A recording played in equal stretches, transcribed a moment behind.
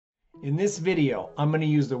In this video, I'm going to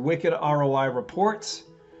use the Wicked ROI reports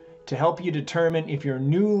to help you determine if your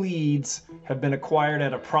new leads have been acquired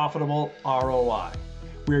at a profitable ROI.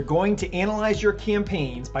 We're going to analyze your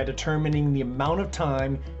campaigns by determining the amount of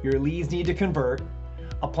time your leads need to convert,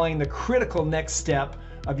 applying the critical next step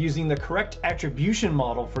of using the correct attribution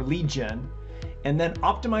model for lead gen, and then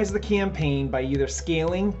optimize the campaign by either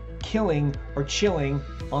scaling, killing, or chilling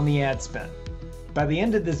on the ad spend. By the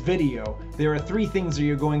end of this video, there are 3 things that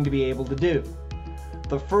you're going to be able to do.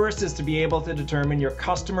 The first is to be able to determine your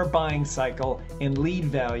customer buying cycle and lead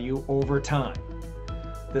value over time.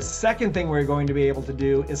 The second thing we're going to be able to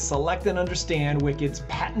do is select and understand Wicked's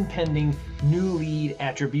patent-pending new lead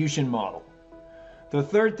attribution model. The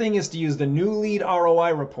third thing is to use the new lead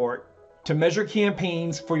ROI report to measure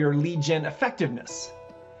campaigns for your lead gen effectiveness,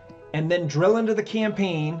 and then drill into the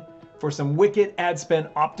campaign for some Wicked ad spend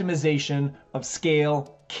optimization of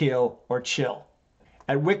scale, kill, or chill.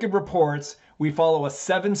 At Wicked Reports, we follow a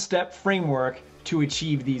 7-step framework to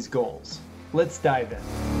achieve these goals. Let's dive in.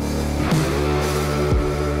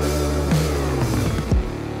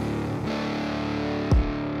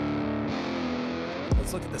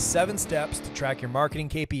 Let's look at the 7 steps to track your marketing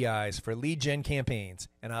KPIs for lead gen campaigns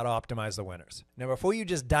and how to optimize the winners. Now, before you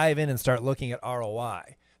just dive in and start looking at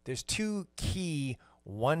ROI, there's 2 key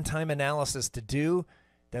one-time analysis to do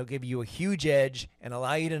that'll give you a huge edge and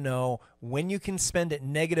allow you to know when you can spend at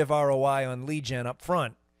negative ROI on lead gen up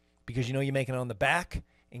front because you know you're making it on the back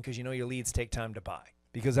and because you know your leads take time to buy.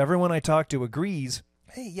 Because everyone I talk to agrees,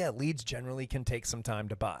 hey, yeah, leads generally can take some time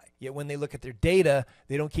to buy. Yet when they look at their data,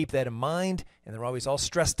 they don't keep that in mind, and they're always all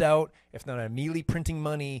stressed out, if not immediately printing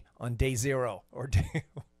money on day 0 or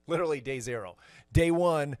literally day 0. Day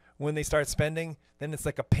 1, when they start spending, then it's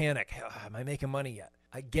like a panic. Am I making money yet?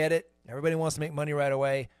 I get it. Everybody wants to make money right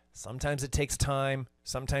away. Sometimes it takes time.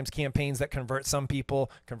 Sometimes campaigns that convert some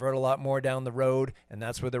people convert a lot more down the road, and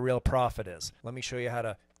that's where the real profit is. Let me show you how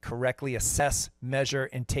to correctly assess, measure,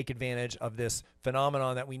 and take advantage of this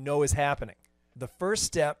phenomenon that we know is happening. The first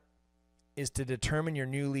step is to determine your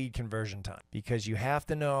new lead conversion time, because you have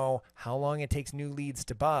to know how long it takes new leads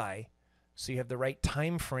to buy so you have the right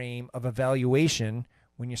time frame of evaluation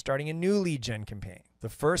when you're starting a new lead gen campaign. The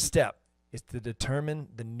first step is to determine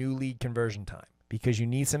the new lead conversion time, because you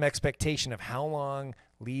need some expectation of how long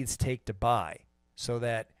leads take to buy so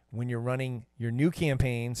that when you're running your new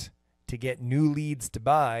campaigns to get new leads to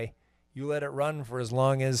buy, you let it run for as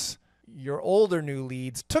long as your older new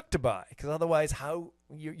leads took to buy, because otherwise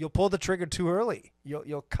you'll pull the trigger too early.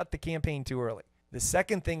 You'll cut the campaign too early. The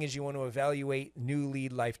second thing is you want to evaluate new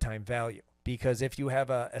lead lifetime value, because if you have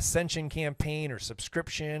a ascension campaign or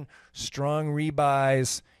subscription, strong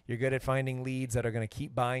rebuys, you're good at finding leads that are going to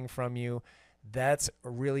keep buying from you. That's a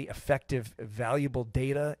really effective, valuable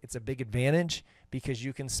data. It's a big advantage because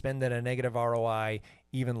you can spend at a negative ROI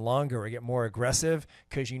even longer or get more aggressive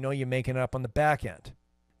because you know you're making it up on the back end.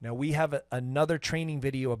 Now, we have another training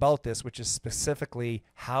video about this, which is specifically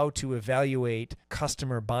how to evaluate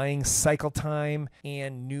customer buying cycle time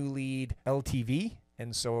and new lead LTV.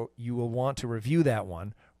 And so you will want to review that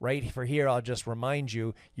one. Right for here, I'll just remind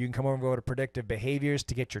you, you can come over and go to predictive behaviors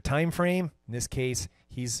to get your time frame. In this case,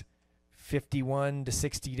 he's 51 to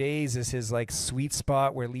 60 days is his like sweet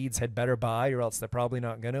spot where leads had better buy, or else they're probably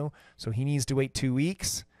not going to. So he needs to wait 2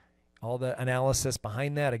 weeks. All the analysis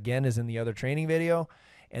behind that, again, is in the other training video.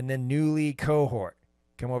 And then new lead cohort.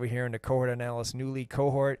 Come over here into cohort analysis, new lead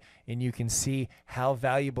cohort, and you can see how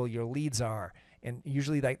valuable your leads are. And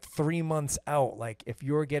usually like 3 months out, like if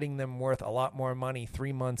you're getting them worth a lot more money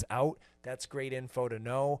 3 months out, that's great info to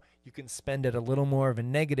know. You can spend it a little more of a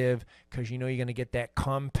negative because you know you're going to get that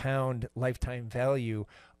compound lifetime value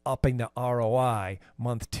upping the ROI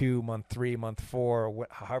month 2, month 3, month 4,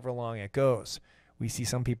 however long it goes. We see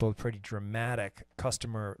some people with pretty dramatic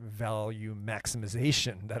customer value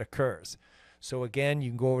maximization that occurs. So again,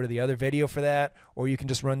 you can go over to the other video for that, or you can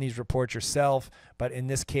just run these reports yourself. But in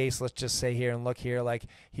this case, let's just say here and look here, like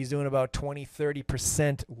he's doing about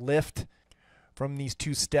 20-30% lift from these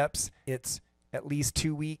 2 steps. It's at least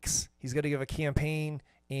 2 weeks. He's going to give a campaign,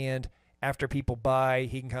 and after people buy,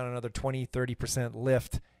 he can count another 20-30%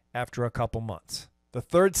 lift after a couple months. The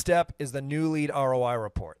third step is the new lead ROI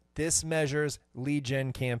report. This measures lead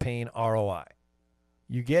gen campaign ROI.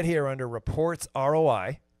 You get here under reports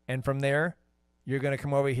ROI, and from there, you're going to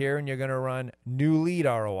come over here and you're going to run new lead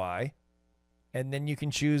ROI, and then you can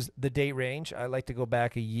choose the date range. I like to go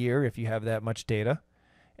back a year if you have that much data,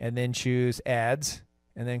 and then choose ads,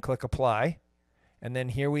 and then click apply. And then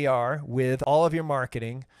here we are with all of your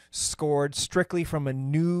marketing scored strictly from a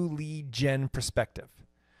new lead gen perspective.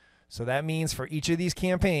 So that means for each of these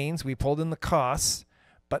campaigns, we pulled in the costs,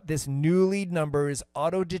 But this new lead number is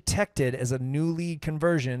auto-detected as a new lead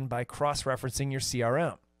conversion by cross-referencing your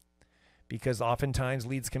CRM. Because oftentimes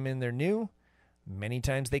leads come in, they're new. Many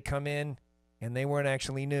times they come in and they weren't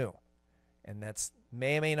actually new. And that's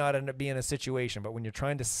may or may not end up being a situation. But when you're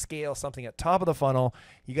trying to scale something at top of the funnel,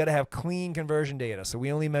 you got to have clean conversion data. So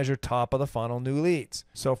we only measure top of the funnel new leads.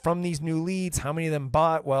 So from these new leads, how many of them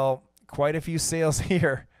bought? Well, quite a few sales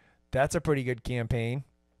here. That's a pretty good campaign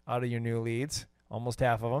out of your new leads, almost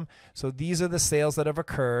half of them. So these are the sales that have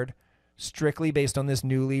occurred strictly based on this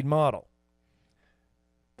new lead model.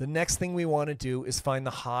 The next thing we want to do is find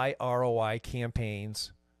the high ROI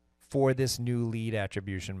campaigns for this new lead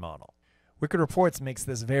attribution model. Wicked Reports makes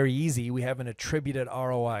this very easy. We have an attributed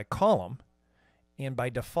ROI column, and by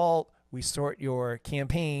default, we sort your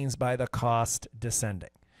campaigns by the cost descending.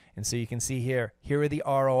 And so you can see here are the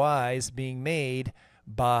ROIs being made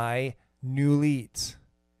by new leads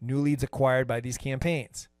acquired by these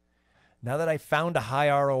campaigns. Now that I found a high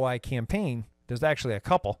ROI campaign, there's actually a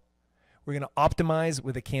couple. We're going to optimize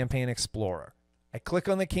with a campaign explorer. I click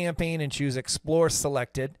on the campaign and choose Explore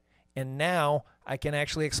selected, and now I can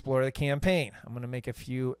actually explore the campaign. I'm going to make a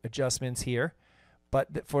few adjustments here.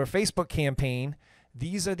 But for a Facebook campaign,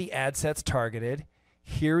 these are the ad sets targeted.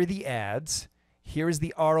 Here are the ads. Here is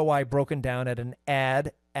the ROI broken down at an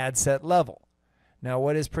ad set level. Now,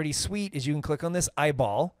 what is pretty sweet is you can click on this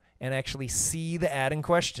eyeball and actually see the ad in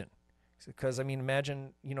question. Because, I mean,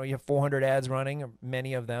 imagine, you have 400 ads running, or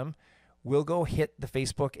many of them. We'll go hit the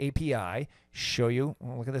Facebook API, show you,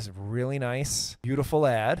 oh, look at this really nice, beautiful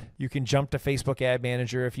ad. You can jump to Facebook Ad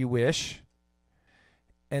Manager if you wish.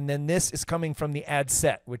 And then this is coming from the ad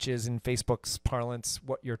set, which is in Facebook's parlance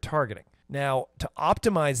what you're targeting. Now, to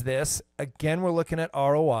optimize this, again, we're looking at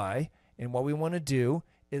ROI. And what we want to do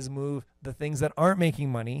is move the things that aren't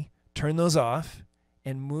making money, turn those off,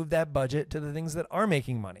 and move that budget to the things that are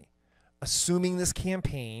making money, assuming this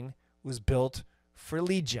campaign was built for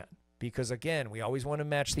lead gen. Because again, we always want to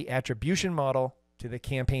match the attribution model to the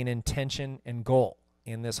campaign intention and goal.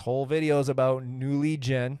 And this whole video is about new lead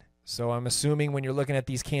gen. So I'm assuming when you're looking at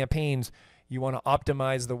these campaigns, you want to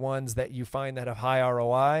optimize the ones that you find that have high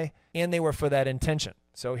ROI and they were for that intention.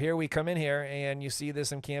 So here we come in here and you see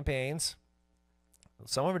this in campaigns.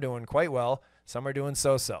 Some of them are doing quite well. Some are doing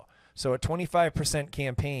so-so. So a 25%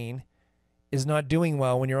 campaign is not doing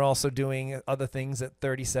well when you're also doing other things at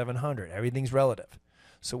 3,700. Everything's relative.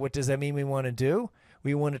 So what does that mean we want to do?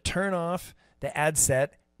 We want to turn off the ad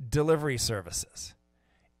set delivery services.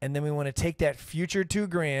 And then we want to take that future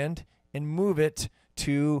 $2,000 and move it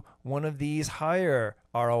to one of these higher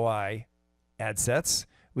ROI ad sets,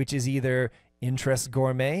 which is either Interest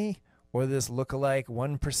Gourmet or this lookalike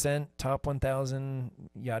 1% top 1,000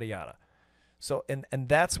 yada yada. So and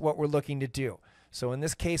that's what we're looking to do. So in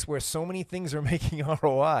this case where so many things are making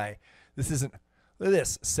ROI, this isn't, look at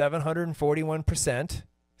this, 741%.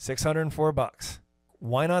 $604.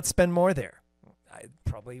 Why not spend more there? It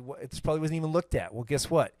probably wasn't even looked at. Well, guess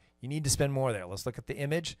what? You need to spend more there. Let's look at the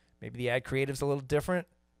image. Maybe the ad creative's a little different.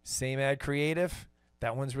 Same ad creative.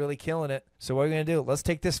 That one's really killing it. So what are we going to do? Let's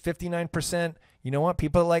take this 59%. You know what?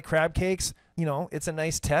 People that like crab cakes, it's a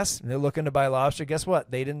nice test. They're looking to buy lobster. Guess what?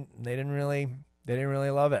 They didn't really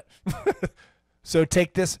love it. So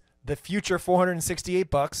take this, the future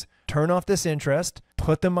 $468, turn off this interest,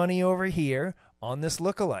 put the money over here on this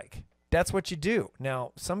lookalike. That's what you do.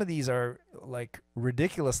 Now, some of these are like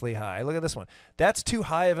ridiculously high. Look at this one. That's too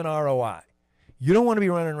high of an ROI. You don't want to be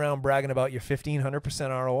running around bragging about your 1,500%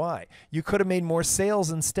 ROI. You could have made more sales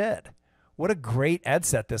instead. What a great ad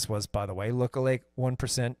set this was, by the way. Lookalike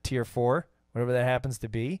 1%, tier 4, whatever that happens to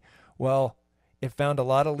be. Well, it found a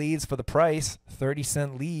lot of leads for the price,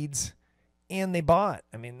 30-cent leads, and they bought.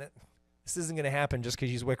 I mean, this isn't going to happen just because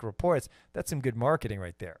you use Wicked Reports. That's some good marketing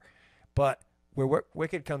right there. But where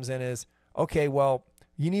Wicked comes in is, okay, well,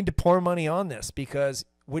 you need to pour money on this because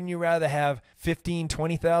wouldn't you rather have $15,000,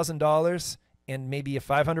 $20,000 and maybe a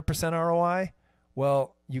 500% ROI?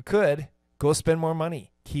 Well, you could go spend more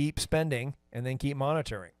money, keep spending, and then keep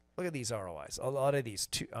monitoring. Look at these ROIs. A lot of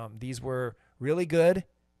these were really good,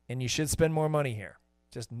 and you should spend more money here.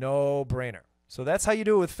 Just no brainer. So that's how you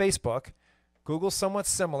do it with Facebook. Google's somewhat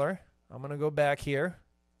similar. I'm going to go back here.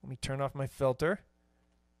 Let me turn off my filter.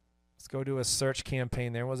 Let's go do a search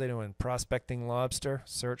campaign there. What was I doing? Prospecting lobster,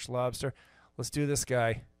 search lobster. Let's do this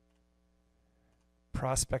guy.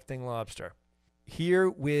 Prospecting lobster. Here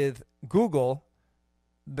with Google,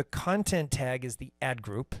 the content tag is the ad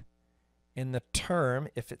group, and the term,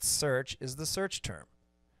 if it's search, is the search term.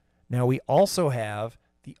 Now we also have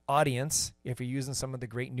the audience. If you're using some of the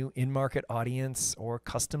great new in-market audience or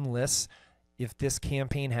custom lists, if this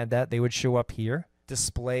campaign had that, they would show up here.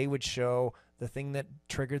 display would show the thing that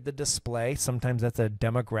triggered the display. Sometimes that's a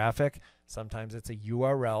demographic. Sometimes it's a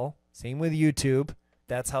URL. Same with YouTube.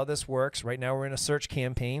 That's how this works. Right now we're in a search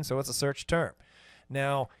campaign, so it's a search term.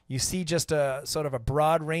 Now, you see just a sort of a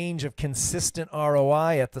broad range of consistent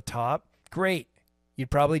ROI at the top. Great. You'd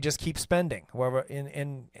probably just keep spending. However,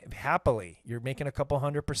 and happily, you're making a couple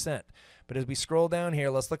 100%. But as we scroll down here,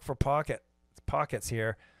 let's look for pockets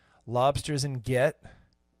here. Lobsters and Get.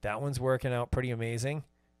 That one's working out pretty amazing.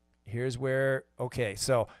 Here's where, okay,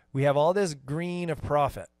 so we have all this green of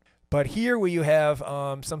profit. But here where you have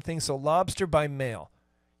some things, so lobster by mail.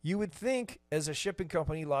 You would think as a shipping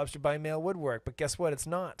company, lobster by mail would work, but guess what? It's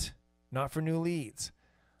not. Not for new leads.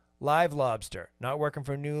 Live lobster, not working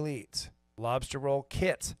for new leads. Lobster roll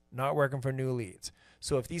kits, not working for new leads.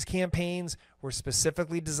 So if these campaigns were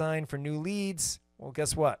specifically designed for new leads, well,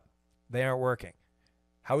 guess what? They aren't working.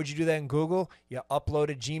 How would you do that in Google? You upload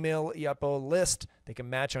a Gmail, you upload a list. They can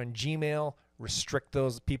match on Gmail, restrict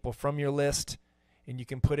those people from your list, and you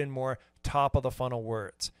can put in more top of the funnel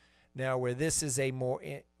words. Now, where this is a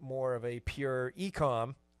more of a pure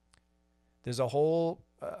e-com, there's a whole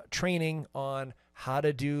training on how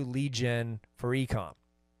to do lead gen for e-com,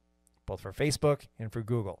 both for Facebook and for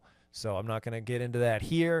Google. So I'm not going to get into that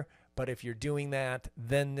here, but if you're doing that,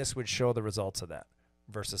 then this would show the results of that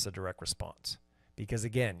versus a direct response. Because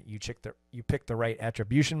again, you pick the right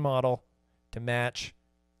attribution model to match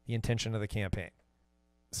the intention of the campaign.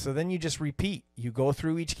 So then you just repeat. You go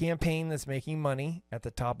through each campaign that's making money at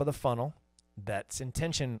the top of the funnel. That's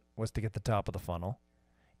intention was to get the top of the funnel.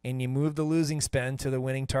 And you move the losing spend to the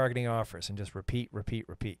winning targeting offers and just repeat, repeat,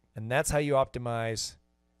 repeat. And that's how you optimize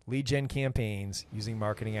lead gen campaigns using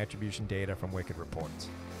marketing attribution data from Wicked Reports.